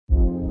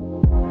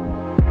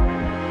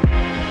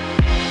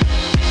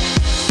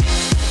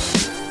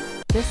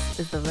This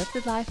is the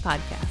Lifted Life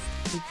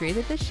Podcast. We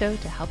created this show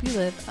to help you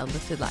live a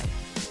lifted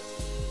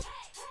life.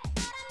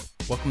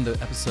 Welcome to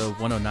episode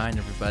 109,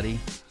 everybody.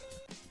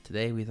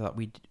 Today we thought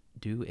we'd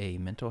do a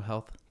mental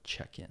health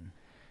check-in.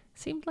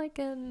 Seemed like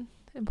an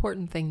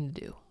important thing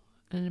to do.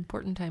 An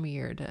important time of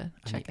year to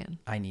check in.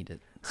 I need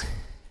it.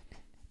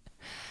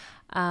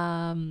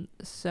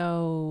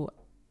 So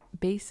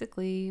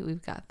basically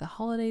we've got the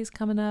holidays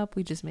coming up.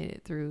 We just made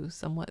it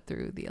somewhat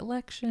through the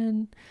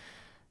election.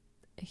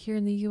 Here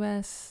in the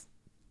US,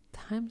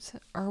 times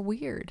are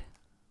weird.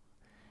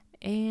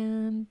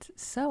 And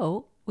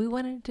so we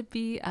wanted to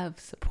be of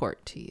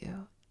support to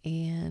you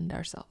and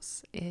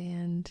ourselves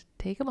and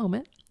take a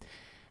moment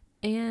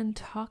and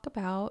talk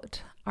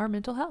about our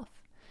mental health.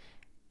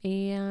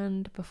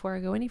 And before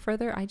I go any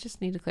further, I just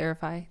need to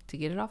clarify, to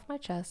get it off my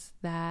chest,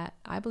 that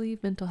I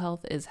believe mental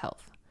health is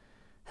health.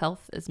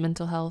 Health is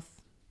mental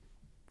health,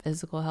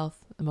 physical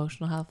health,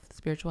 emotional health,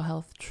 spiritual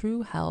health.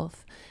 True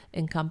health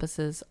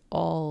encompasses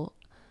all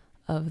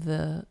of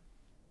the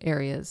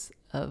areas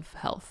of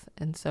health.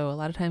 And so a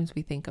lot of times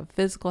we think of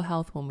physical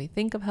health when we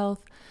think of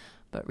health,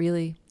 but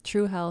really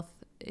true health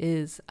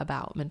is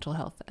about mental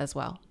health as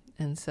well.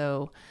 And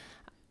so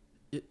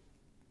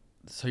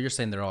you're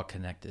saying they're all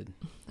connected?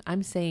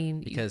 I'm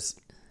saying, because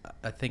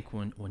I think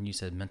when you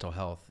said mental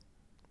health,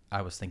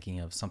 I was thinking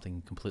of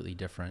something completely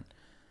different.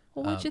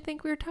 Well, what did you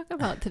think we were talking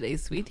about today,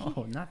 sweetie?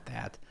 Oh, not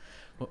that.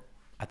 Well,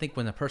 I think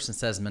when a person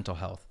says mental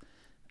health,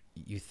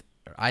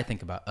 I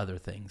think about other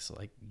things,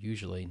 like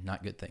usually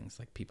not good things,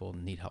 like people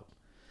need help.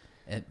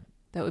 And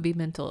that would be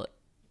mental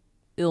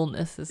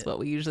illness is what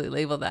we usually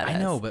label that as. I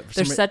know, but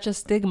there's such a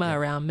stigma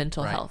around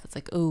mental health. It's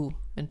like, oh,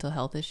 mental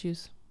health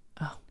issues.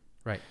 Oh.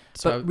 Right.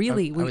 So but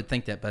really, I would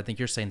think that, but I think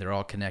you're saying they're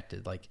all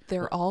connected. Like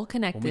they're all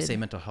connected. When we say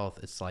mental health,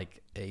 it's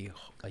like a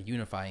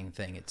unifying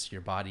thing. It's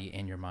your body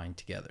and your mind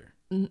together.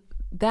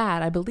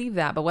 That, I believe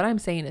that. But what I'm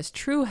saying is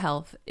true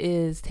health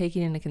is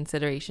taking into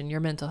consideration your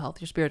mental health,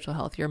 your spiritual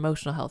health, your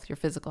emotional health, your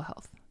physical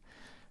health.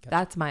 Gotcha.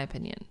 That's my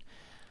opinion.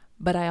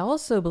 But I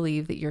also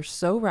believe that you're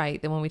so right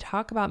that when we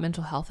talk about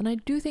mental health, and I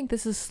do think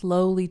this is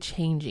slowly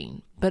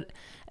changing, but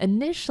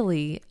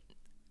initially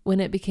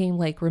when it became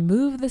like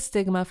remove the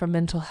stigma from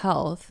mental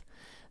health,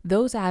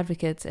 those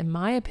advocates, in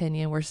my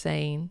opinion, were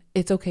saying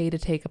it's okay to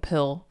take a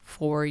pill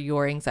for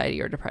your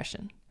anxiety or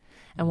depression.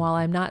 And while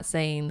I'm not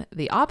saying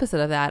the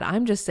opposite of that,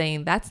 I'm just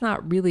saying that's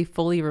not really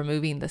fully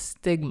removing the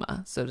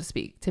stigma, so to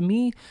speak. To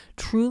me,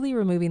 truly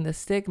removing the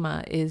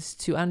stigma is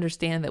to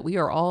understand that we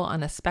are all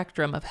on a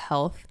spectrum of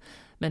health,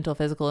 mental,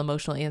 physical,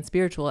 emotional, and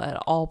spiritual at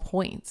all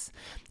points.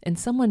 And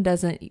someone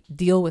doesn't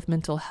deal with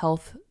mental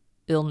health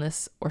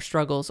illness or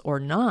struggles or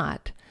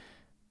not.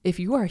 If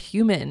you are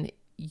human,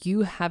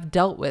 you have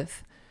dealt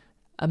with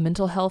a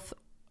mental health,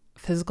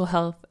 physical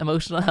health,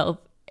 emotional health,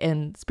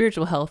 and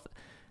spiritual health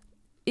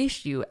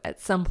issue at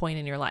some point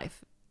in your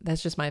life.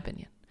 That's just my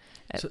opinion.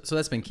 So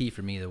that's been key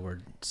for me, the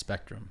word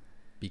spectrum,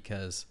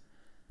 because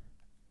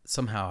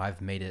somehow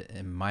I've made it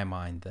in my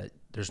mind that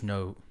there's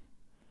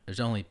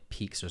only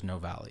peaks, there's no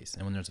valleys.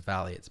 And when there's a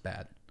valley, it's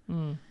bad.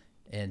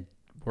 And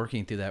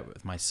working through that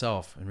with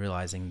myself and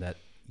realizing that,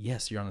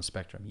 yes, you're on the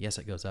spectrum. Yes,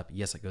 it goes up.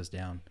 Yes, it goes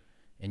down.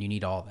 And you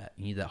need all that.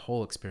 You need that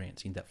whole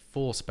experience. You need that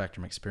full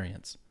spectrum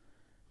experience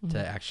to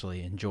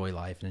actually enjoy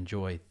life and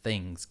enjoy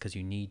things, because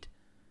you need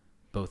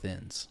both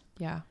ends.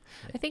 Yeah.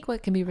 I think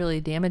what can be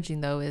really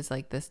damaging though is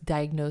like this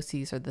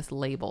diagnosis or this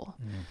label.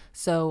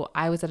 So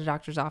I was at a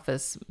doctor's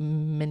office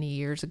many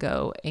years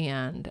ago,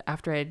 and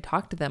after I had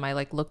talked to them, I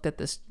like looked at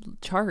this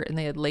chart and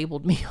they had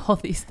labeled me all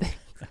these things.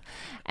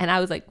 And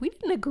I was like, we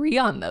didn't agree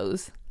on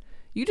those.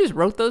 You just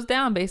wrote those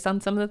down based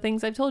on some of the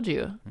things I've told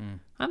you.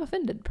 I'm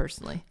offended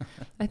personally.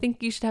 I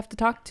think you should have to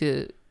talk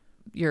to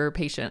your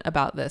patient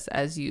about this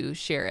as you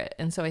share it.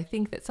 And so I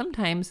think that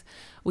sometimes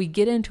we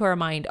get into our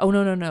mind, oh,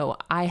 no,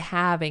 I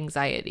have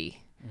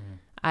anxiety.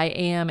 I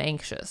am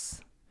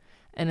anxious.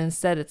 And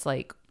instead it's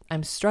like,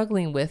 I'm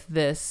struggling with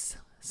this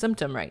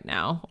symptom right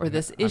now, or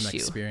this issue. I'm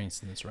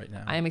experiencing this right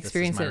now. I am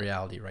experiencing my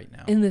reality right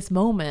now. In this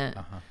moment.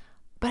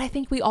 But I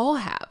think we all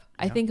have.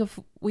 I think if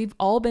we've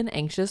all been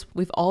anxious,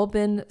 we've all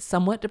been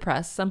somewhat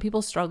depressed. Some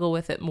people struggle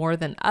with it more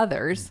than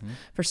others.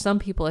 For some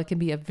people, it can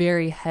be a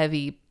very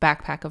heavy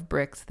backpack of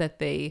bricks that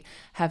they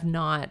have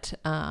not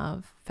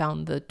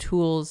found the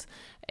tools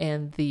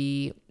and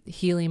the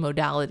healing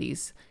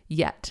modalities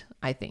yet.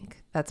 I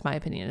think that's my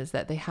opinion, is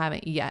that they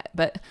haven't yet.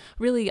 But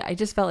really, I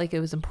just felt like it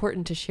was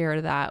important to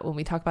share that when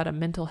we talk about a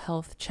mental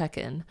health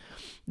check-in,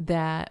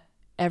 that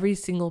every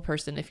single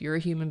person, if you're a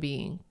human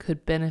being,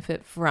 could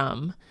benefit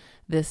from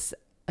this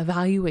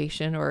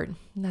evaluation, or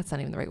that's not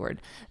even the right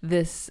word,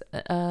 this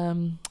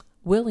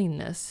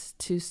willingness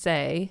to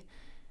say,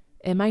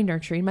 am I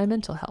nurturing my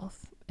mental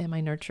health? Am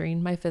I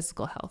nurturing my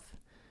physical health?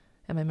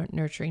 Am I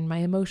nurturing my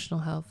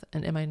emotional health?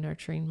 And am I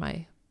nurturing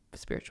my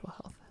spiritual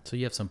health? So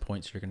you have some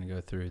points you're going to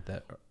go through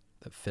that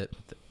fit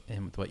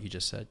in with what you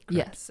just said,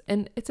 correct? Yes.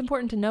 And it's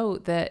important to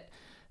note that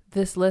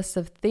this list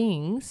of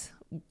things,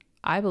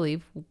 I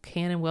believe,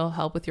 can and will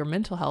help with your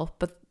mental health,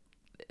 but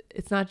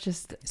it's not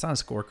just, It's not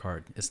a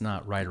scorecard. It's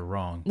not right or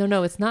wrong.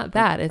 no, it's not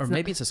that. Or It's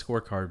maybe it's a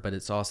scorecard, but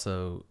it's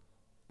also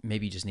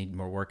maybe you just need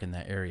more work in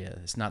that area.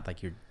 It's not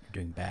like you're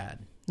doing bad.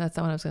 That's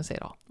not what I was going to say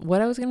at all.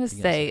 What I was going to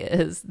You say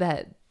gotta is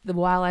that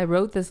while I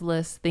wrote this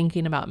list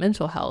thinking about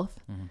mental health,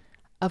 Mm-hmm.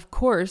 of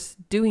course,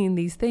 doing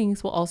these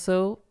things will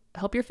also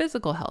help your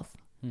physical health.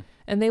 Hmm.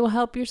 And they will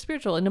help your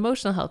spiritual and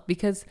emotional health,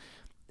 because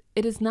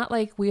it is not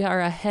like we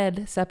are a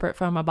head separate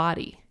from a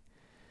body.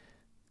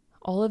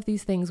 All of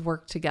these things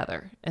work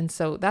together. And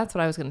so that's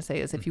what I was going to say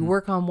is if you Mhm.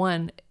 work on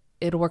one,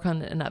 it'll work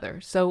on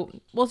another. So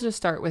we'll just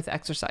start with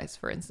exercise,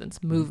 for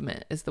instance.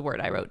 Movement is the word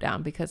I wrote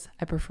down because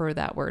I prefer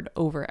that word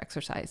over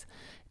exercise.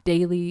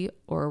 Daily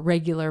or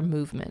regular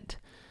movement.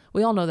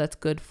 We all know that's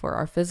good for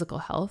our physical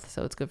health.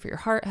 So it's good for your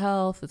heart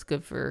health. It's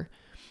good for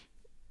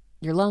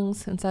your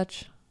lungs and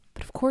such.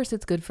 But of course,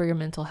 it's good for your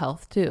mental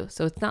health too.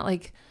 So it's not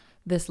like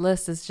this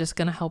list is just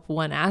going to help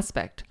one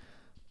aspect.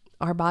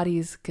 Our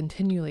bodies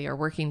continually are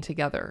working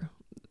together.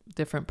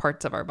 Different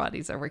parts of our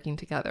bodies are working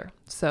together.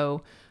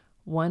 So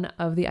one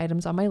of the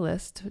items on my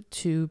list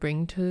to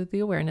bring to the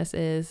awareness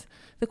is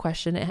the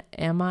question,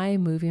 am I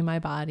moving my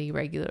body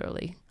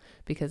regularly?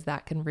 Because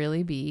that can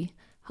really be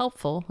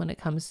helpful when it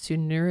comes to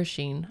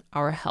nourishing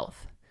our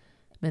health,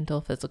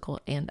 mental,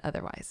 physical, and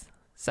otherwise.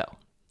 So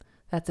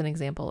that's an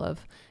example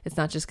of, it's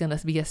not just going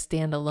to be a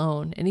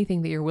standalone,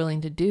 anything that you're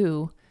willing to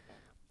do.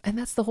 And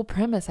that's the whole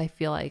premise, I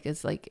feel like,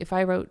 is like if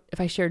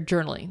I shared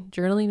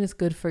journaling is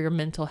good for your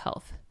mental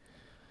health.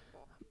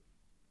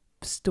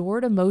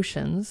 Stored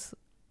emotions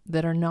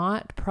that are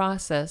not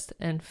processed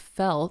and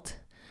felt,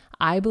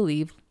 I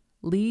believe,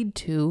 lead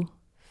to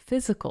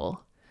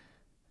physical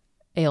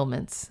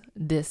ailments,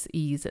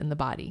 dis-ease in the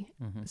body.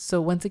 Mm-hmm.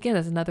 So once again,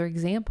 as another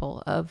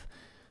example of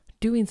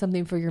doing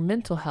something for your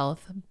mental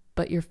health,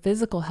 but your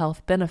physical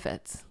health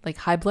benefits, like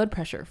high blood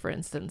pressure, for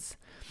instance,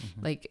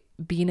 like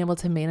being able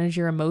to manage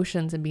your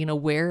emotions and being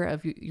aware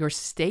of your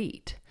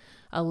state,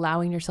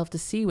 allowing yourself to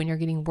see when you're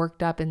getting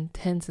worked up and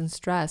tense and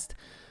stressed,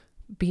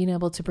 being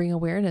able to bring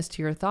awareness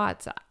to your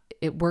thoughts.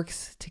 It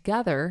works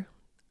together,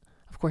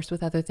 of course,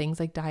 with other things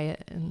like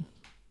diet and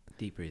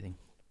Deep breathing.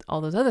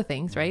 all those other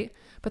things, right?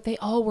 But they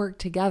all work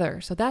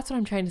together. So that's what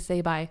I'm trying to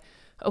say by,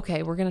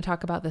 okay, we're going to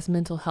talk about this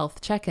mental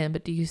health check-in,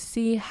 but do you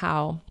see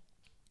how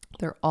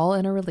they're all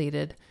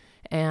interrelated,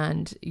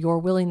 and your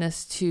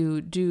willingness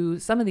to do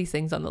some of these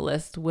things on the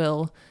list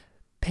will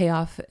pay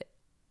off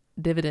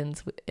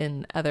dividends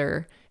in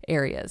other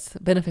areas,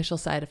 beneficial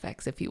side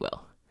effects, if you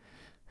will.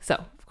 So,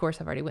 of course,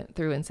 I've already went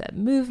through and said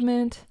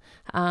movement.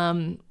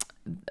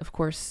 Of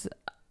course,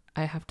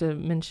 I have to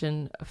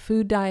mention a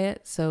food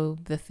diet, so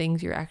the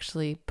things you're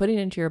actually putting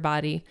into your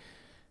body.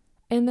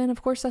 And then,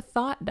 of course, a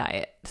thought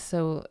diet.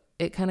 So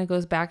it kind of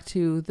goes back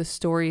to the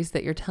stories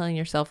that you're telling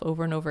yourself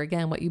over and over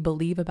again, what you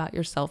believe about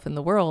yourself in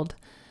the world,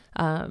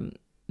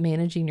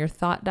 managing your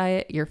thought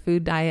diet, your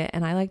food diet.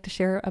 And I like to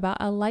share about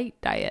a light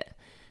diet.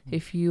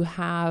 If you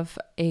have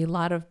a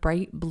lot of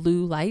bright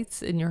blue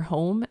lights in your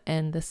home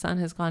and the sun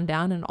has gone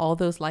down and all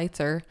those lights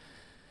are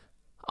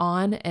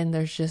on and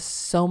there's just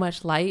so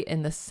much light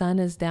and the sun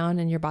is down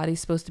and your body's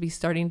supposed to be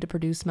starting to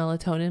produce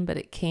melatonin, but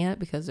it can't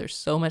because there's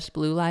so much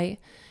blue light,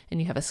 and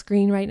you have a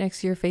screen right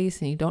next to your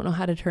face and you don't know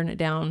how to turn it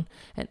down.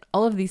 And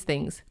all of these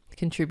things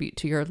contribute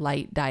to your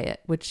light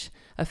diet, which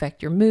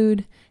affect your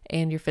mood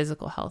and your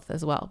physical health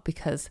as well,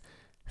 because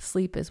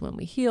sleep is when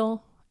we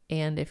heal.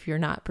 And if you're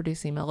not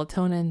producing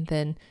melatonin,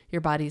 then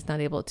your body's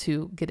not able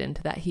to get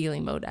into that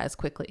healing mode as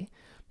quickly.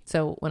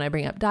 So when I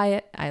bring up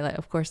diet, I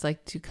of course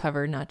like to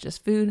cover not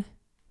just food,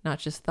 not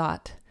just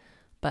thought,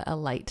 but a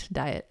light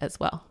diet as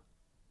well.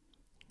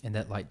 And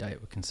that light diet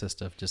would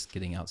consist of just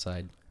getting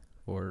outside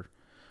or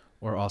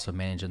also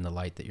managing the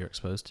light that you're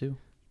exposed to?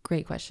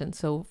 Great question.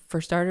 So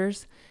for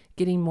starters,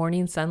 getting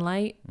morning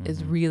sunlight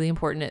is really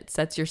important. It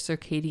sets your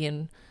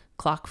circadian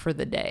clock for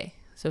the day.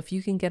 So if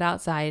you can get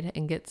outside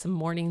and get some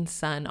morning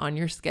sun on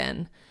your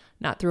skin,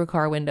 not through a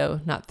car window,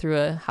 not through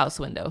a house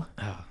window.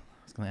 Oh, I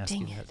was going to ask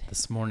you that.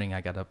 This morning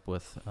I got up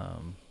with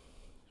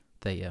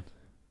Thea,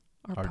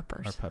 our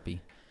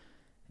puppy,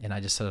 and I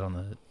just sat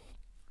on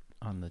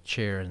the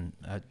chair, and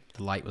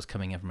the light was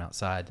coming in from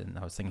outside, and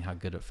I was thinking how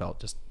good it felt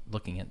just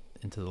looking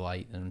into the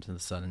light and into the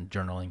sun and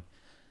journaling.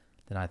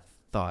 Then I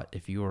thought,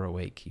 if you were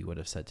awake, you would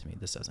have said to me,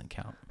 this doesn't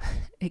count.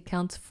 It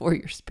counts for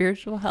your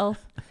spiritual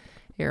health,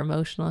 your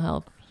emotional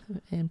health,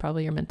 and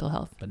probably your mental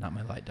health. But not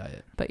my light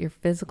diet. But your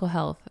physical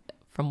health,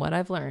 from what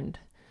I've learned,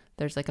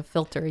 there's like a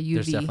filter, a UV.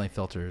 There's definitely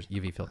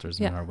UV filters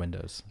in our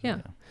windows.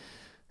 Yeah.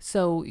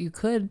 So you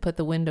could put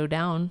the window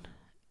down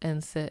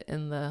and sit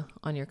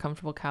on your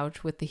comfortable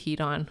couch with the heat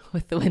on,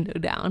 with the window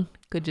down.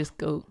 Could just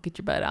go get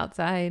your butt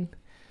outside.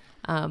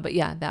 But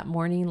yeah, that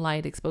morning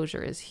light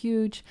exposure is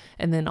huge.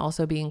 And then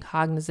also being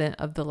cognizant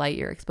of the light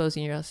you're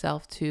exposing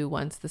yourself to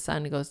once the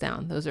sun goes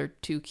down. Those are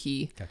two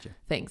key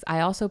things.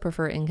 I also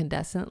prefer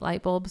incandescent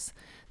light bulbs.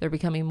 They're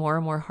becoming more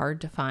and more hard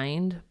to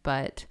find,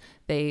 but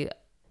they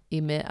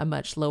emit a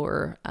much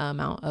lower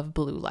amount of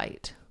blue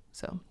light.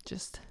 So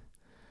just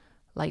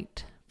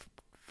light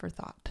for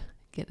thought.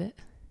 Get it?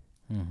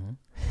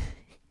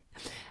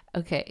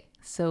 Okay,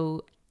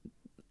 so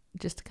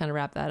just to kind of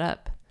wrap that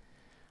up,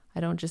 I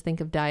don't just think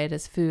of diet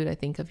as food. I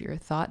think of your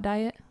thought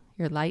diet,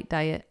 your light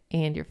diet,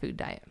 and your food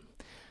diet.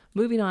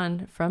 Moving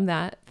on from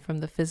that, from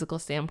the physical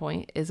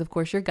standpoint, is of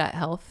course your gut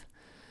health.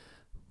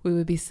 We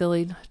would be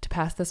silly to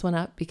pass this one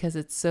up because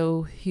it's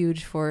so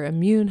huge for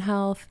immune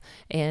health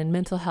and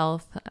mental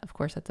health. Of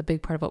course, that's a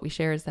big part of what we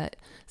share, is that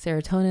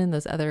serotonin,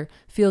 those other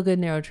feel-good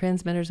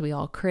neurotransmitters we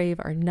all crave,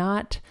 are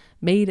not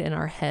made in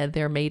our head.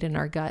 They're made in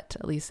our gut,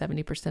 at least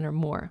 70% or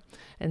more.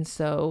 And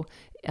so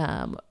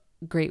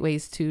great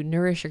ways to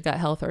nourish your gut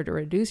health are to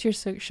reduce your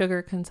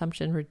sugar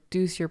consumption,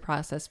 reduce your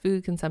processed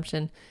food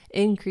consumption,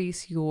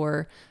 increase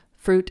your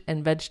fruit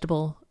and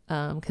vegetable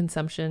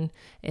consumption,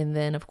 and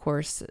then of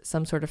course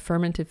some sort of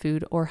fermented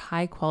food or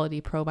high quality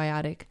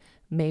probiotic.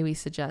 May we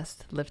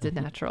suggest Lifted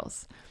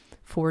Naturals,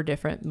 4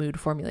 different mood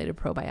formulated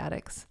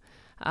probiotics.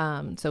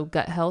 So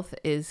gut health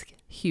is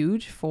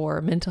huge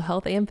for mental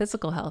health and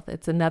physical health.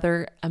 It's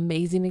another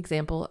amazing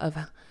example of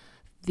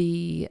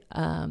the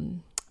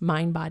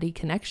mind-body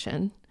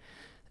connection,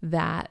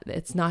 that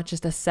it's not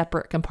just a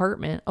separate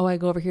compartment. Oh, I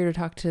go over here to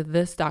talk to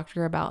this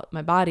doctor about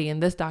my body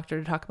and this doctor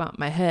to talk about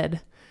my head.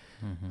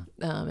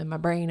 In my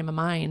brain and my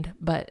mind,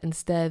 but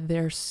instead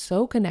they're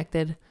so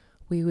connected.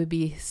 We would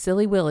be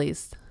silly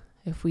willies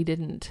if we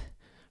didn't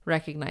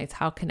recognize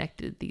how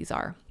connected these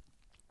are.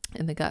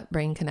 And the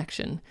gut-brain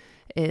connection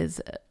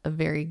is a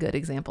very good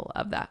example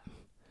of that.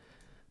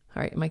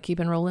 All right, am I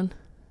keeping rolling?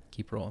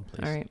 Keep rolling,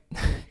 please. All right,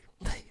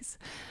 please.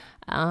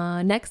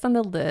 Next on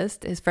the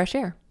list is fresh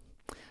air.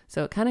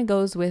 So it kind of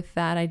goes with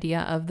that idea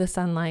of the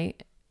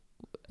sunlight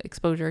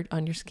exposure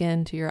on your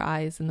skin to your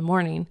eyes in the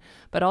morning,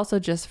 but also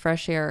just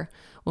fresh air.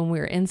 When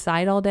we're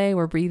inside all day,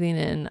 we're breathing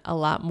in a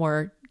lot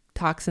more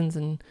toxins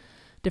and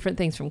different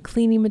things from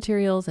cleaning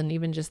materials, and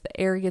even just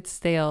the air gets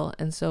stale.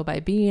 And so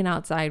by being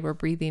outside, we're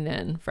breathing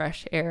in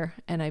fresh air.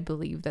 And I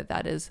believe that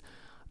that is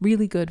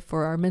really good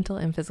for our mental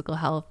and physical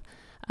health.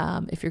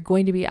 If you're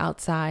going to be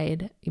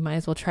outside, you might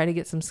as well try to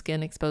get some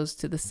skin exposed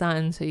to the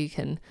sun so you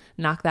can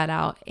knock that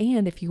out.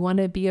 And if you want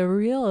to be a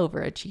real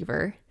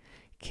overachiever,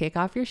 kick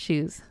off your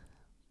shoes,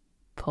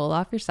 pull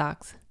off your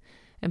socks,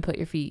 and put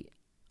your feet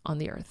on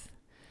the earth.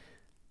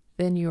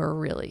 Then you are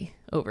really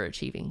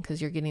overachieving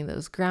because you're getting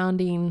those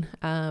grounding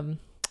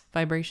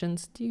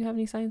vibrations. Do you have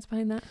any science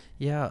behind that?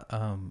 Yeah.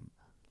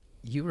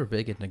 You were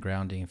big into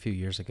grounding a few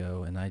years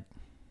ago, and I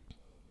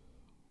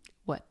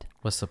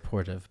was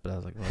supportive, but I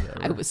was like, whatever.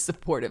 I was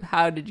supportive.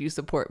 How did you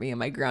support me in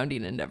my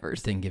grounding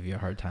endeavors? Didn't give you a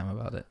hard time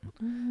about it.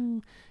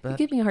 You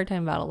give me a hard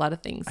time about a lot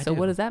of things. So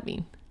what does that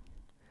mean?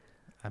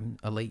 I'm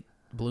a late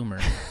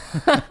bloomer.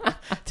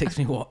 Takes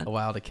me a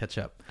while to catch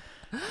up.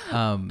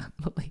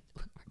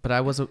 But I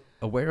was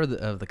aware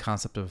of the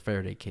concept of a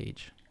Faraday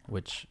cage,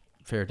 which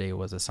Faraday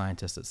was a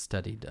scientist that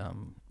studied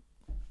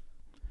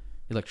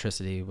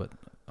electricity, but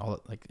all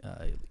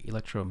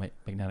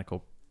electromagnetic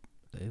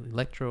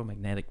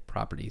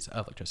properties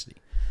of electricity.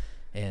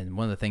 And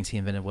one of the things he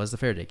invented was the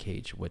Faraday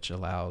cage, which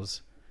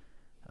allows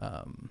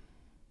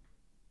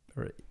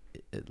or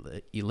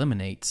it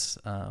eliminates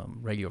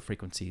radio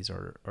frequencies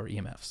or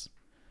EMFs.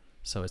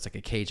 So it's like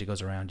a cage that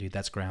goes around you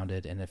that's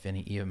grounded, and if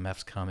any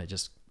EMFs come, it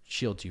just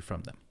shields you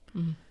from them.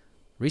 Mm-hmm.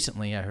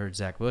 Recently, I heard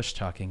Zach Bush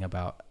talking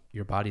about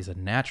your body's a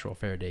natural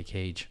Faraday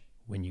cage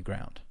when you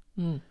ground.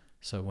 Mm.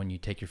 So when you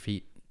take your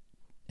feet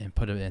and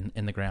put them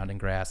in the ground and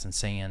grass and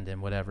sand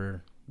and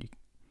whatever.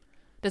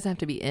 Doesn't have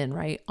to be in,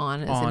 right?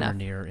 On is on enough. Or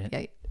near,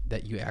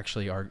 that you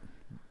actually are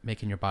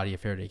making your body a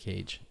Faraday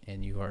cage,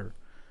 and you are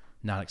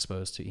not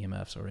exposed to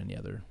EMFs or any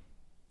other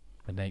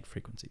magnetic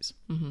frequencies.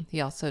 Mm-hmm.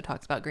 He also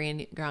talks about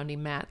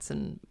grounding mats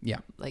and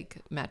like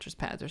mattress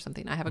pads or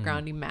something. I have a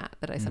grounding mat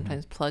that I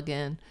sometimes plug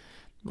in.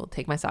 Will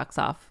take my socks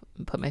off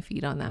and put my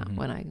feet on that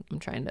when I'm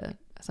trying to.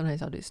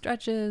 Sometimes I'll do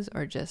stretches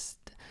or just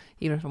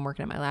even if I'm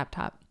working at my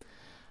laptop.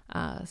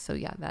 So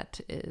yeah,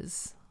 that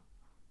is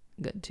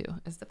good too.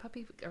 Is the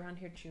puppy around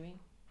here chewing?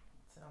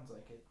 Sounds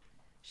like it.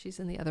 She's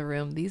in the other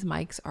room. These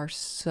mics are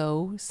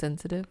so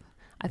sensitive.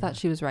 I thought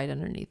she was right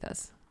underneath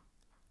us.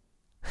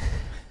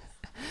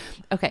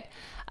 Okay.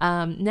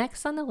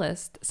 Next on the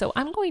list. So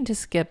I'm going to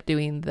skip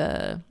doing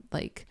the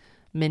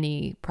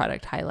mini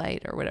product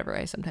highlight or whatever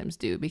I sometimes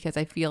do, because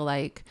I feel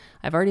like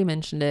I've already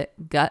mentioned it.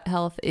 Gut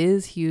health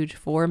is huge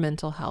for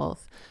mental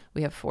health.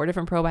 We have 4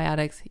 different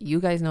probiotics. You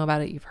guys know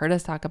about it. You've heard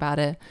us talk about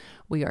it.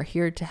 We are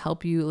here to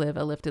help you live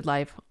a lifted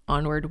life.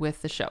 Onward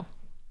with the show.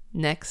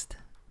 Next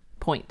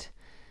point,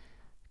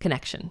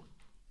 connection.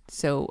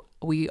 So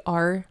we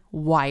are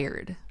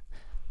wired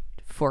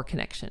for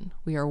connection.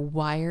 We are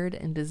wired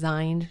and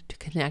designed to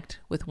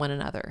connect with one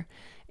another.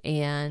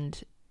 And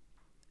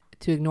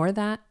to ignore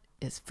that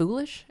is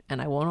foolish, and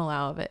I won't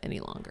allow of it any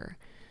longer.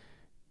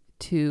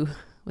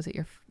 Was it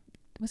your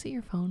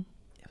phone?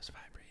 It was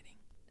vibrating.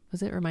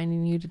 Was it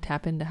reminding you to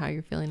tap into how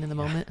you're feeling in the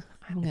moment?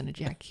 I'm going to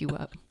jack you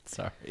up.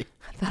 Sorry.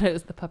 I thought it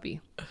was the puppy.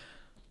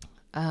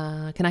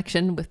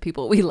 Connection with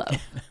people we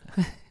love.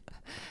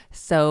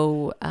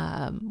 So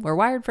we're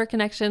wired for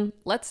connection.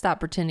 Let's stop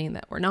pretending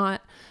that we're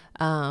not,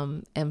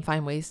 and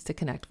find ways to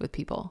connect with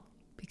people,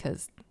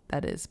 because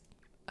that is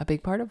a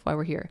big part of why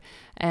we're here.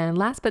 And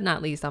last but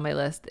not least on my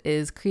list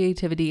is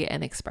creativity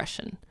and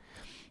expression,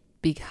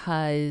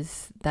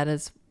 because that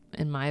is,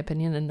 in my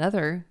opinion,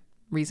 another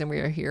reason we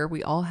are here.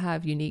 We all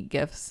have unique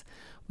gifts.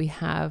 We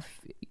have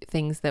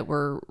things that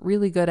we're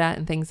really good at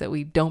and things that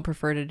we don't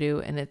prefer to do.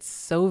 And it's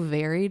so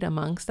varied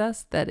amongst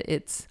us that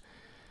it's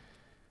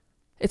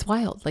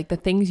wild. Like the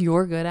things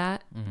you're good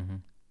at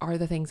are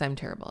the things I'm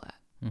terrible at.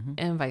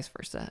 And vice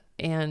versa.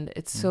 And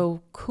it's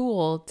so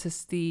cool to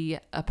see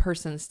a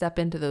person step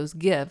into those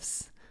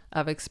gifts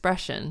of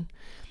expression,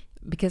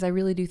 because I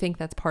really do think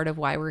that's part of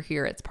why we're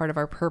here. It's part of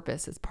our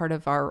purpose. It's part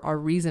of our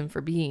reason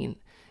for being,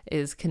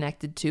 is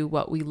connected to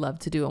what we love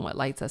to do and what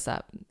lights us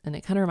up. And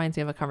it kind of reminds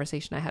me of a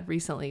conversation I had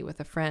recently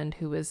with a friend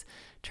who was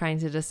trying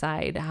to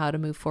decide how to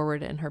move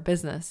forward in her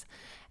business.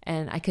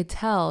 And I could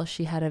tell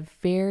she had a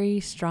very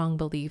strong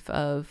belief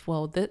of,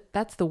 well,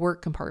 that's the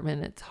work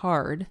compartment. It's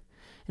hard.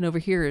 And over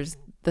here is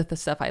the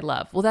stuff I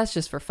love. Well, that's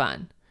just for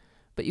fun.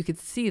 But you could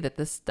see that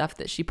the stuff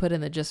that she put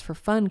in the just for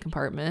fun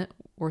compartment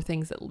were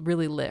things that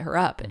really lit her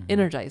up and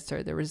energized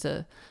her. There was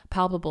a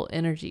palpable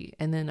energy.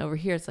 And then over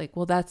here, it's like,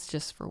 well, that's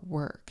just for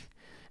work.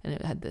 And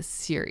it had this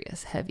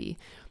serious, heavy.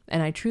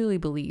 And I truly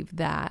believe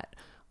that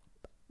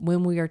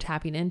when we are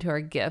tapping into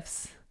our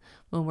gifts,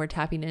 when we're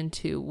tapping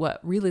into what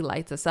really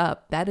lights us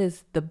up, that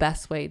is the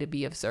best way to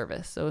be of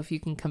service. So if you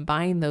can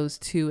combine those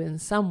two in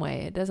some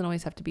way, it doesn't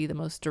always have to be the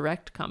most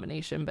direct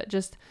combination, but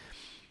just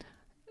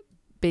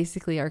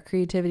basically our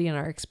creativity and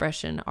our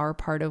expression are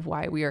part of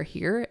why we are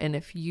here. And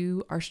if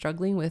you are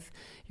struggling with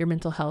your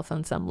mental health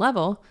on some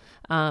level,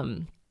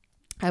 I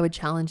would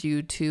challenge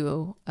you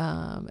to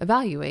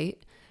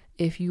evaluate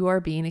if you are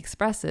being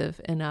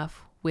expressive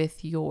enough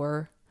with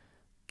your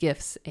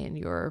gifts and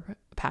your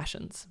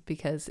passions,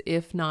 because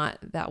if not,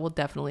 that will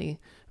definitely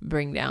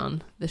bring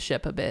down the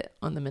ship a bit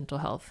on the mental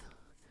health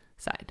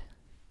side.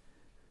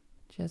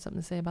 Do you have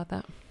something to say about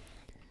that?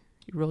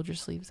 You rolled your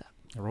sleeves up.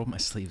 I rolled my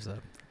sleeves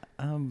up.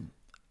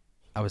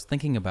 I was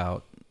thinking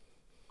about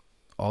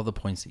all the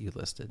points that you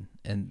listed,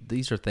 and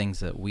these are things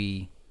that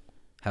we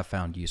have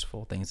found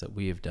useful, things that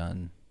we have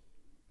done,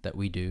 that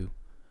we do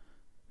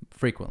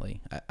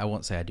frequently. I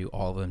won't say I do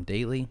all of them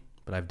daily,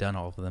 but I've done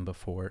all of them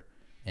before,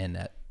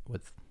 and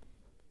with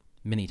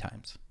many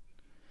times.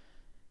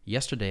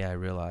 Yesterday, I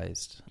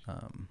realized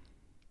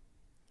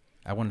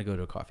I wanted to go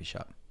to a coffee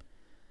shop.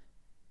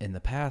 In the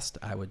past,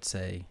 I would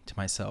say to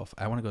myself,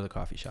 I want to go to the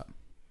coffee shop.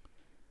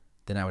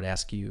 Then I would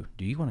ask you,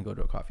 do you want to go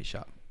to a coffee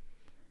shop?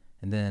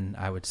 And then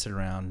I would sit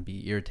around and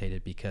be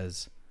irritated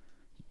because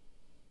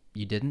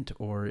you didn't,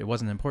 or it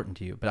wasn't important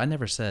to you. But I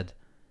never said,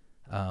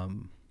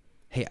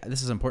 hey,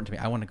 this is important to me.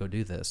 I want to go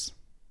do this.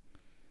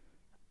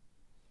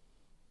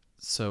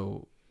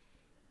 So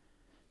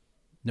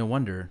no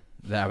wonder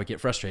that I would get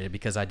frustrated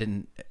because I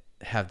didn't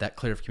have that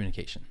clear of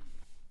communication.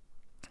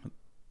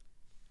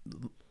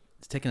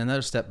 Taking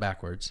another step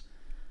backwards,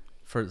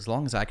 for as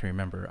long as I can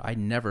remember, I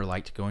never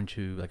liked going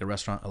to like a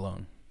restaurant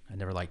alone. I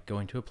never liked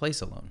going to a place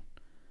alone.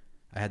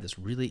 I had this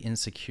really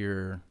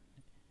insecure,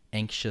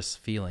 anxious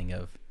feeling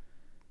of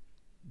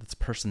this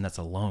person that's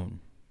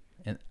alone,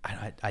 and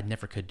I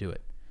never could do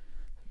it.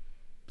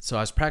 So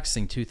I was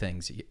practicing two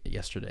things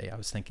yesterday. I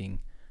was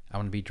thinking, I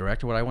want to be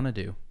direct to what I want to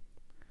do.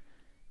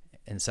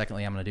 And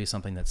secondly, I'm going to do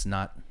something that's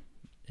not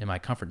in my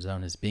comfort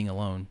zone, is being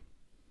alone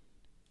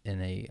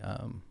in a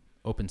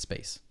open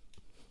space.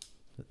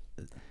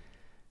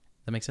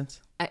 That make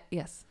sense?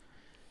 Yes.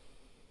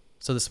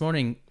 So this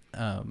morning,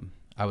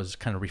 I was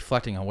kind of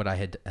reflecting on what I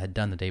had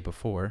done the day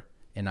before,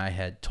 and I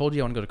had told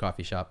you I want to go to a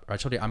coffee shop, or I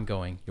told you I'm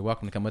going. You're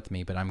welcome to come with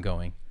me, but I'm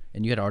going.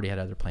 And you had already had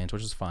other plans,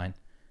 which is fine.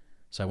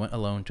 So I went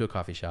alone to a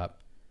coffee shop,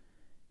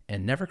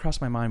 and never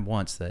crossed my mind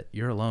once that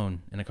you're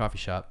alone in a coffee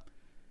shop,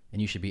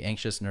 and you should be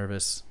anxious,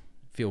 nervous,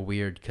 feel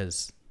weird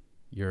because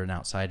you're an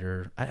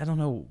outsider. I don't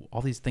know,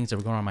 all these things that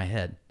were going on in my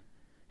head.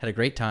 Had a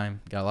great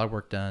time, got a lot of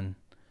work done,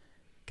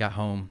 got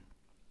home,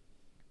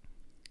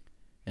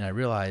 and I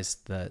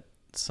realized that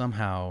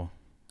somehow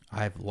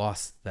I've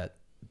lost that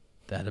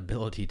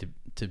ability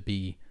to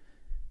be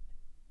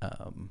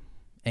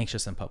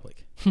anxious in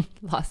public.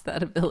 Lost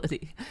that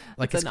ability.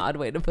 Like it's an odd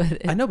way to put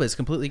it. I know, but it's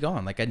completely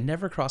gone. Like, I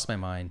never crossed my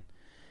mind.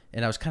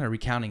 And I was kind of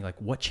recounting, like,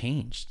 what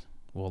changed?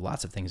 Well,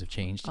 lots of things have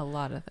changed. A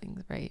lot of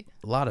things, right?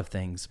 A lot of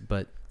things,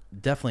 but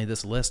definitely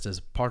this list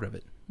is part of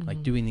it.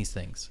 Like doing these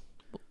things.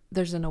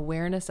 There's an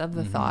awareness of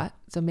the thought.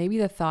 So maybe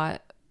the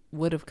thought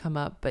would have come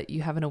up, but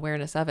you have an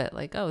awareness of it.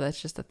 Like, oh,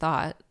 that's just a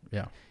thought.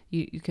 Yeah.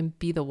 You can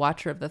be the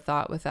watcher of the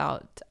thought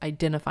without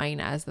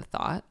identifying as the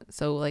thought.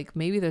 So like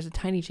maybe there's a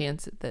tiny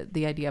chance that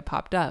the idea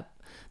popped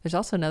up. There's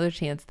also another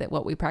chance that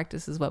what we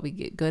practice is what we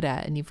get good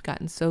at. And you've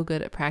gotten so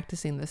good at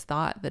practicing this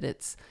thought that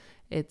it's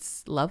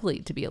lovely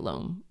to be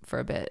alone for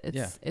a bit.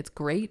 It's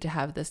great to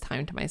have this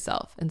time to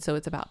myself. And so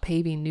it's about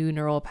paving new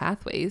neural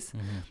pathways.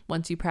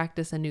 Once you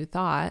practice a new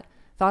thought,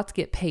 thoughts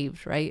get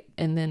paved, right?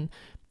 And then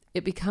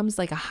it becomes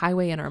like a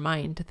highway in our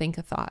mind to think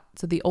a thought.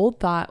 So the old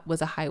thought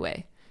was a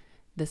highway.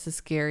 this is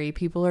scary.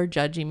 People are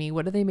judging me.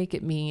 What do they make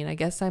it mean? I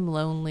guess I'm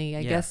lonely.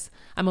 I guess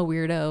I'm a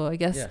weirdo. I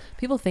guess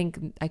people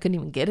think I couldn't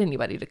even get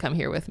anybody to come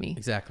here with me.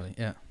 Exactly.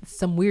 Yeah.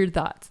 Some weird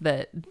thoughts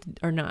that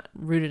are not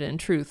rooted in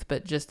truth,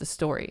 but just a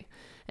story.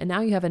 And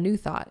now you have a new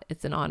thought.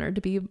 It's an honor to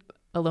be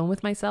alone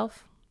with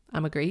myself.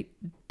 I'm a great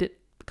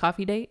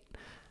coffee date.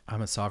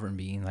 I'm a sovereign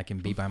being. I can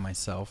be by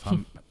myself.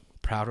 I'm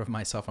proud of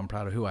myself. I'm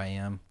proud of who I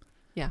am.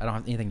 Yeah. I don't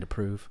have anything to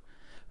prove.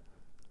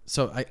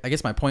 So I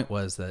guess my point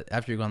was that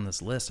after you go on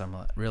this list, I'm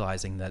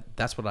realizing that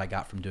that's what I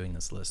got from doing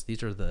this list.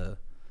 These are the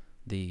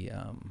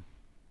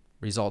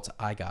results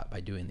I got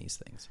by doing these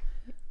things.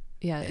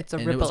 Yeah, it's a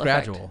and ripple it was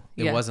effect. gradual.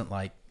 It wasn't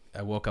like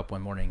I woke up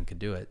one morning and could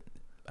do it.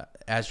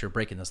 As you're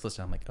breaking this list,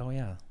 I'm like, oh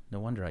yeah, no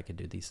wonder I could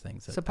do these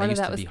things. So part of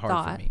that was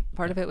thought.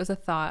 Part of it was a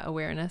thought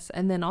awareness.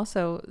 And then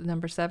also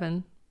number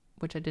 7,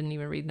 which I didn't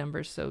even read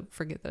numbers, so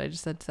forget that I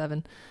just said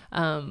 7.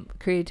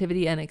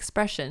 Creativity and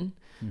expression.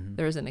 Mm-hmm.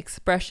 There is an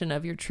expression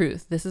of your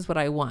truth. This is what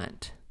I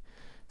want.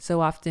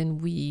 So often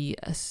we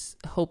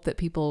hope that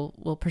people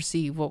will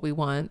perceive what we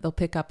want. They'll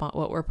pick up on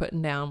what we're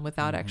putting down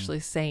without actually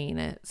saying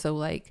it. So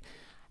like,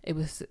 it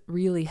was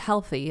really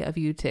healthy of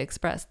you to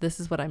express, this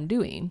is what I'm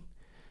doing,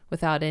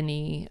 without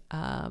any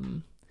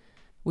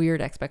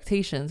weird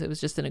expectations. It was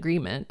just an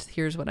agreement.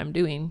 Here's what I'm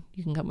doing.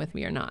 You can come with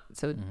me or not.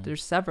 So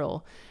there's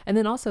several. And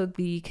then also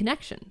the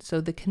connection. So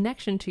the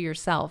connection to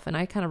yourself. And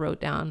I kind of wrote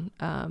down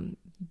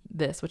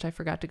this, which I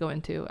forgot to go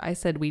into. I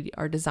said we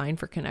are designed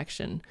for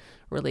connection,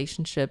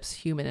 relationships,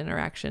 human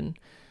interaction.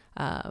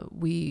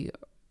 We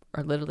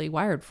are literally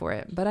wired for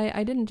it. But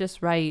I didn't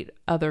just write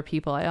other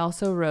people. I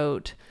also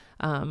wrote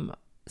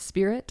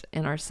spirit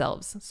and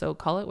ourselves. So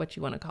call it what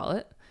you want to call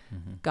it.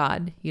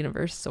 God,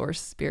 universe,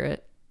 source,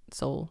 spirit,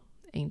 soul,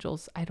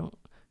 angels. I don't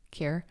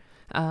care.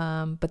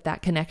 But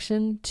that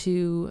connection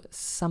to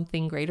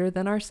something greater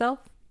than ourself,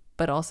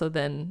 but also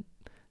then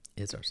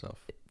is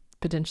ourself.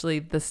 Potentially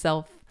the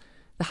self,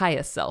 the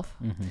highest self.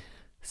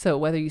 So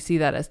whether you see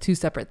that as two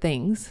separate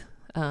things,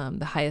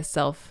 the highest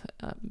self,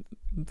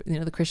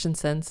 the Christian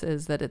sense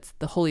is that it's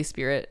the Holy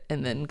Spirit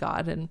and then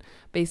God. And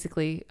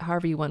basically,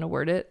 however you want to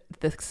word it,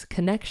 this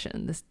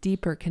connection, this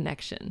deeper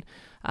connection,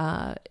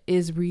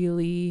 is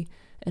really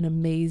an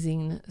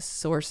amazing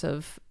source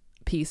of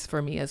peace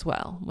for me as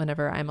well.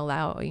 Whenever I'm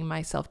allowing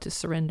myself to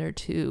surrender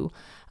to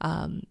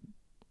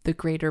the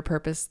greater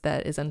purpose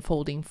that is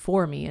unfolding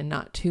for me and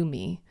not to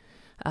me,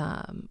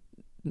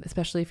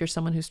 especially if you're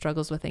someone who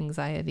struggles with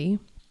anxiety,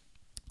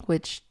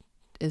 which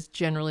is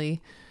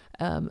generally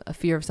a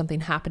fear of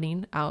something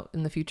happening out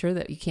in the future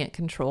that you can't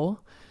control.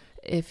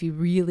 If you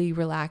really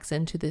relax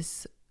into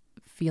this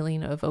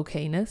feeling of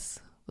okayness,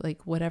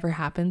 like whatever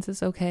happens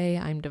is okay.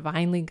 I'm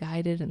divinely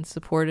guided and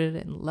supported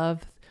and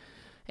loved,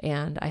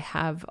 and I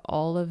have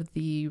all of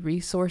the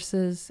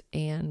resources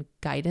and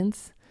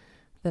guidance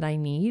that I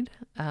need.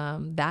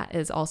 That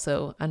is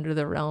also under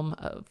the realm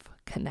of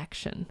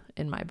connection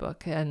in my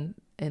book, and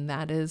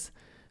that has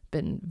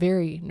been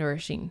very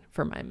nourishing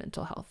for my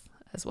mental health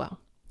as well.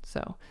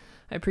 So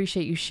I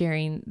appreciate you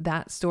sharing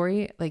that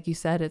story. Like you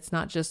said, it's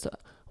not just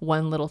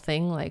one little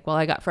thing like, well,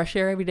 I got fresh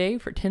air every day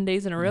for 10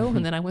 days in a row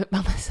and then I went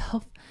by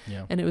myself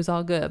and it was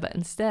all good. But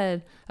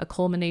instead, a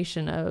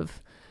culmination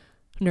of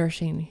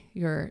nourishing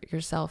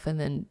yourself and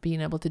then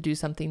being able to do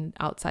something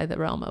outside the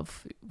realm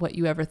of what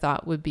you ever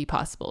thought would be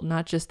possible.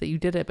 Not just that you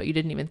did it, but you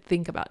didn't even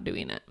think about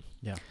doing it.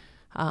 Yeah.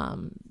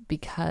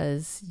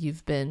 Because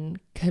you've been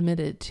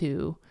committed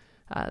to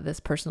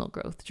this personal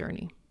growth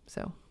journey.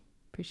 So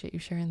appreciate you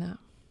sharing that.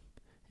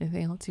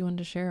 Anything else you wanted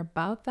to share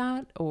about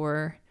that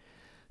or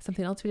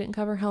something else we didn't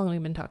cover? How long have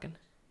we been talking?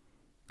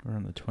 We're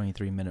on the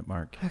 23-minute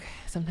mark. Okay.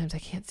 Sometimes I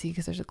can't see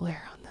because there's a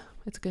glare on them.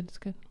 It's good. It's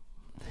good.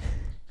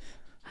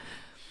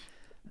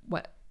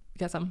 What? You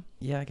got something?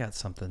 Yeah, I got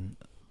something.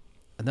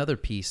 Another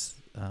piece,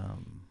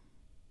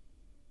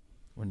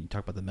 when you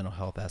talk about the mental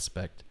health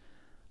aspect,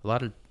 a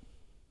lot of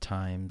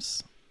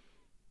times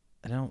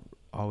I don't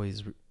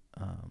always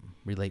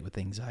relate with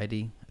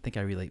anxiety. I think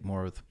I relate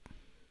more with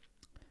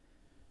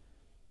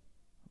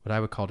what I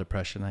would call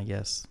depression, I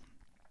guess.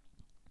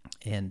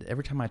 And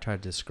every time I try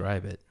to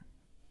describe it,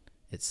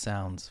 it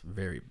sounds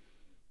very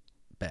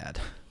bad.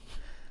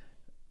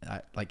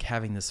 I like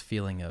having this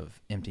feeling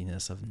of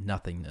emptiness, of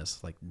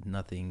nothingness, like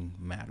nothing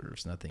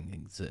matters, nothing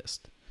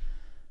exists.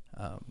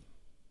 And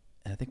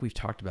I think we've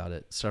talked about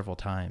it several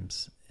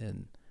times.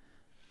 And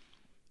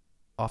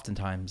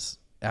oftentimes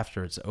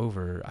after it's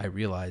over, I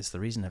realize the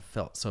reason it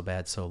felt so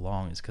bad so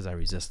long is because I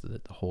resisted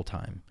it the whole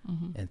time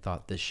and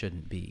thought this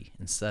shouldn't be,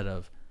 instead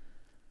of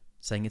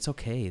saying it's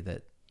okay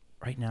that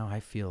right now I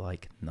feel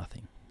like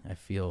nothing. I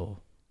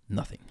feel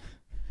nothing.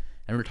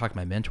 I remember talking to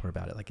my mentor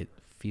about it. Like, it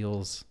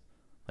feels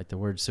like the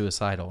word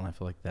suicidal, and I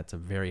feel like that's a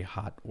very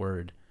hot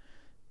word.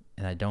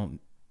 And I don't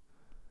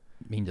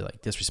mean to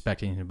like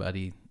disrespect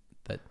anybody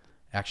that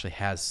actually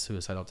has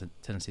suicidal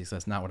tendencies.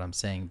 That's not what I'm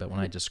saying. But when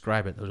I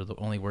describe it, those are the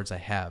only words I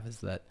have, is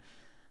that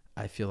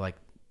I feel like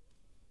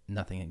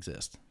nothing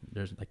exists.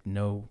 There's like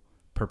no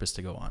purpose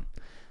to go on.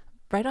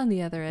 Right on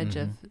the other edge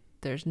of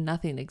there's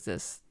nothing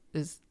exists.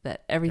 is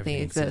that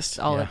everything exists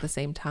all yeah. at the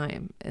same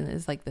time, and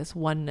is like this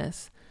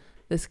oneness,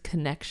 this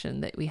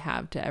connection that we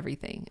have to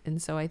everything.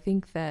 And so I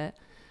think that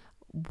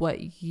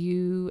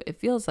it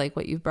feels like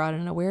what you've brought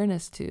an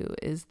awareness to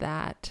is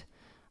that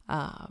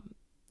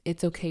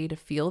it's okay to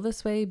feel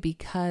this way,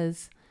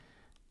 because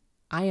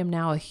I am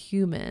now a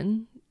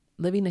human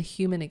living a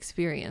human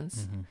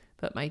experience,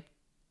 but my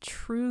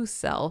true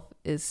self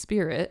is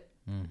spirit,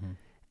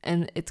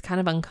 and it's kind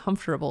of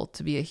uncomfortable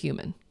to be a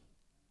human.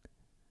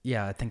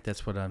 Yeah, I think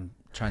that's what I'm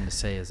trying to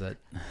say, is that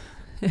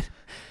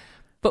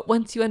but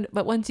once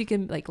you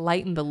can like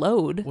lighten the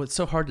load. Well, it's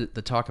so hard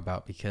to talk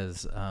about,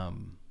 because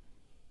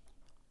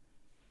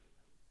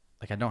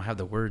like I don't have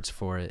the words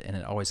for it, and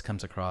it always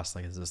comes across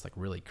like it's this like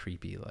really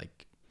creepy,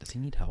 like, does he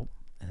need help?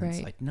 And Right.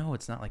 It's like, no,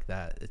 it's not like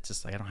that. It's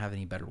just like I don't have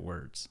any better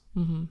words.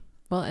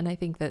 Well, and I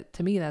think that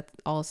to me that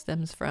all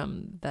stems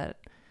from that,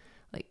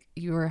 like,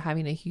 you are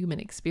having a human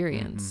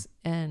experience,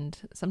 and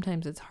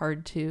sometimes it's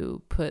hard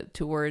to put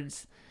to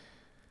words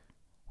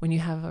when you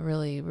have a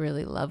really,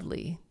 really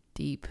lovely,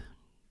 deep,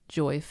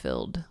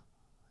 joy-filled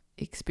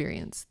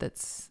experience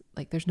that's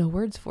like there's no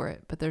words for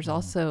it, but there's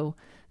also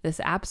this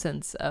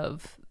absence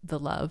of the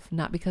love,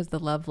 not because the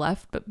love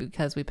left, but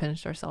because we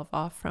pinched ourselves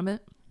off from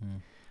it.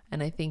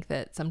 And I think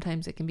that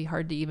sometimes it can be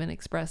hard to even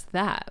express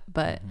that,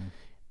 but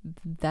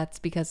that's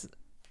because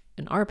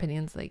in our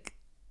opinions, like,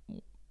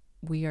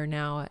 we are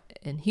now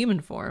in human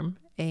form,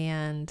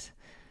 and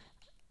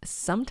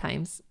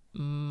sometimes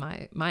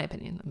my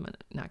opinion, I'm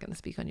not going to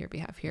speak on your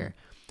behalf here,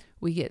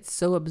 we get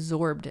so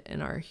absorbed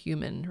in our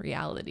human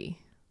reality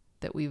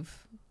that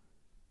we've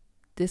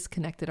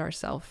disconnected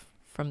ourselves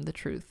from the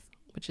truth,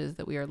 which is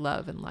that we are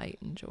love and light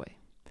and joy.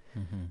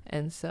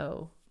 And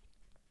so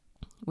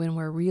when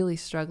we're really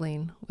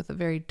struggling with a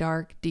very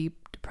dark,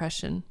 deep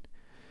depression,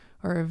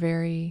 or a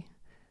very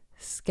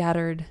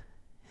scattered,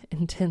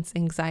 intense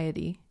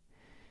anxiety,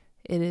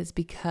 it is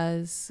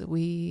because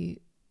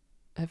we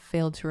have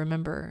failed to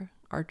remember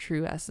our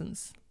true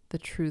essence, the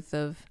truth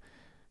of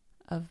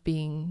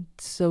being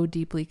so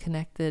deeply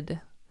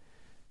connected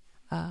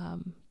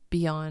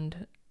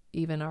beyond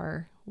even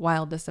our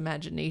wildest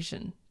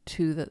imagination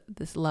to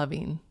this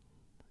loving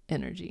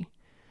energy.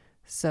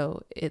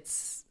 So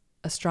it's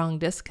a strong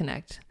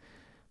disconnect.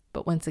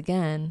 But once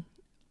again,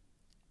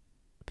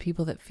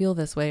 people that feel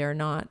this way are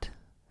not,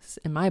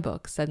 in my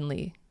book,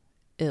 suddenly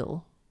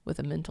ill with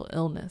a mental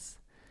illness.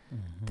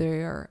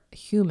 They are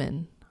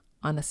human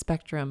on a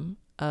spectrum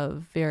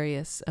of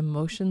various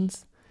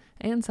emotions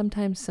and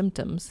sometimes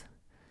symptoms,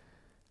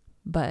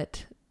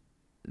 but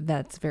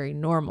that's very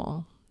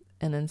normal.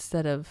 And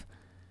instead of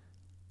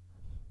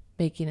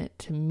making it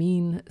to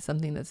mean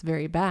something that's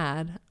very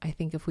bad, I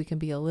think if we can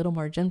be a little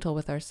more gentle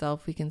with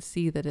ourselves, we can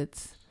see that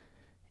it's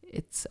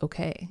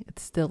okay.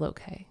 It's still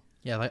okay.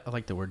 Yeah, I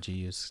like the words you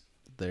use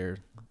there,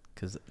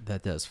 because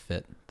that does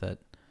fit. That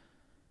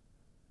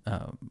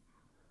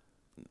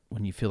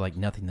when you feel like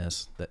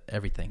nothingness, that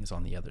everything's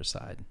on the other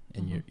side,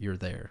 and you're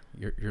there.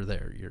 You're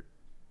there.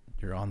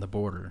 You're on the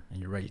border, and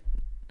you're ready.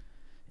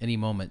 Any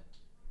moment,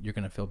 you're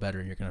gonna feel better,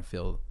 and you're gonna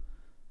feel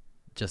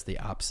just the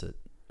opposite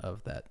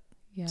of that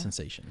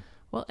sensation.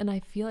 Well, and I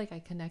feel like I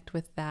connect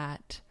with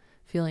that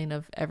feeling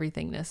of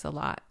everythingness a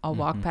lot. I'll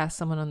walk past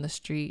someone on the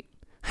street.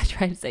 I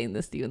tried saying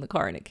this to you in the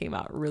car, and it came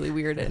out really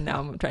weird. And now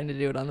I'm trying to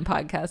do it on the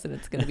podcast, and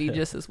it's going to be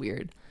just as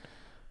weird.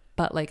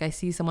 But like, I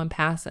see someone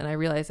pass, and I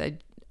realize I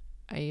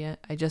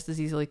just as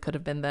easily could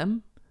have been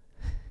them.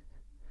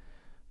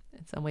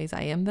 In some ways,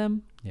 I am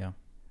them. Yeah.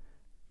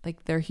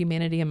 Like, their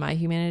humanity and my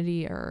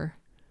humanity are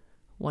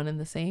one and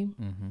the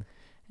same.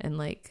 And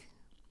like,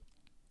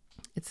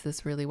 it's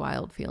this really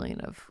wild feeling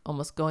of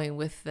almost going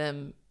with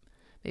them.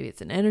 Maybe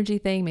it's an energy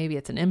thing, maybe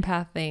it's an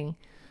empath thing,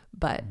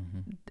 but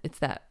it's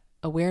that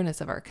awareness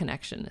of our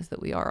connection, is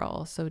that we are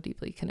all so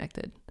deeply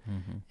connected.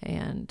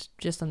 And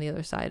just on the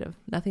other side of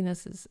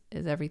nothingness is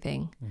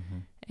everything.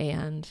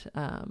 And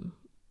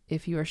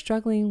if you are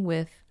struggling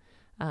with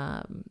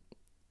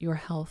your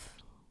health,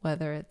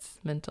 whether it's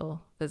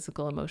mental,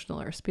 physical, emotional,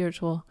 or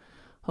spiritual,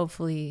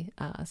 hopefully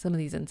some of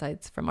these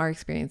insights from our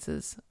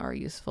experiences are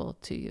useful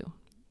to you.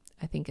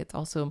 I think it's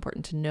also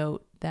important to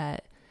note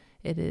that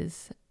it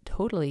is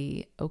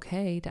totally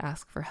okay to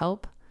ask for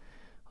help.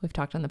 We've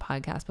talked on the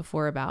podcast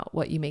before about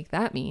what you make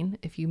that mean.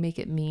 If you make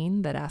it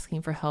mean that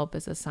asking for help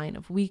is a sign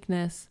of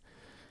weakness,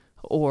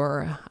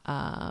 or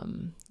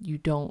you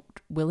don't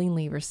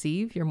willingly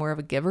receive, you're more of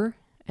a giver,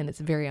 and it's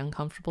very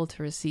uncomfortable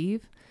to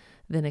receive,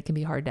 then it can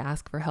be hard to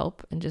ask for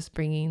help. And just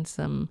bringing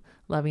some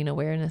loving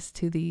awareness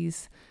to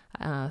these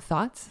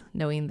thoughts,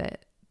 knowing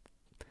that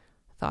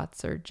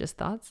thoughts are just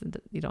thoughts, and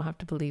you don't have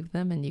to believe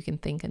them, and you can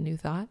think a new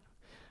thought.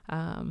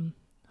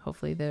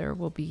 Hopefully there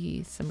will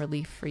be some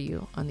relief for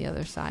you on the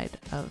other side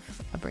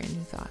of a brand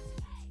new thought.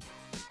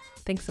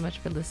 Thanks so much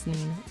for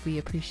listening. We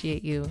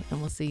appreciate you, and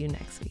we'll see you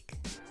next week.